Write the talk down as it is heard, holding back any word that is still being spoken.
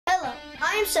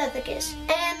I am Sethicus,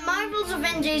 and Marvel's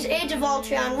Avengers Age of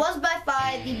Ultron was by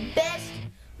far the best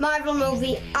Marvel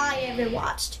movie I ever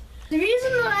watched. The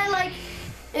reason that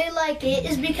I like it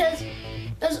is because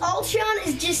Ultron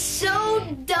is just so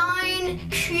darn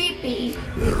creepy.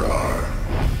 There are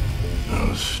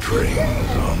no strings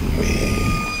on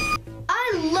me.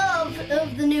 I love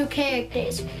the new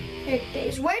characters.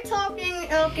 We're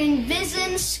talking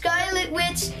Vision, Scarlet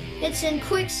Witch, and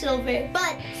Quicksilver.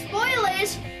 But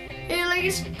spoilers,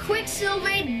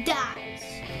 Quicksilver dies.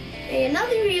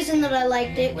 Another reason that I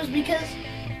liked it was because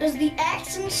the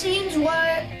action scenes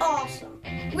were awesome.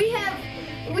 We have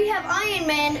Iron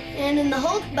Man and in the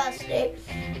Hulk Buster,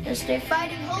 as they're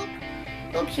fighting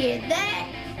Hulk here. That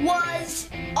was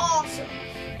awesome.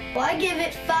 Well, I give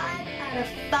it 5 out of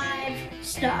 5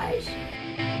 stars.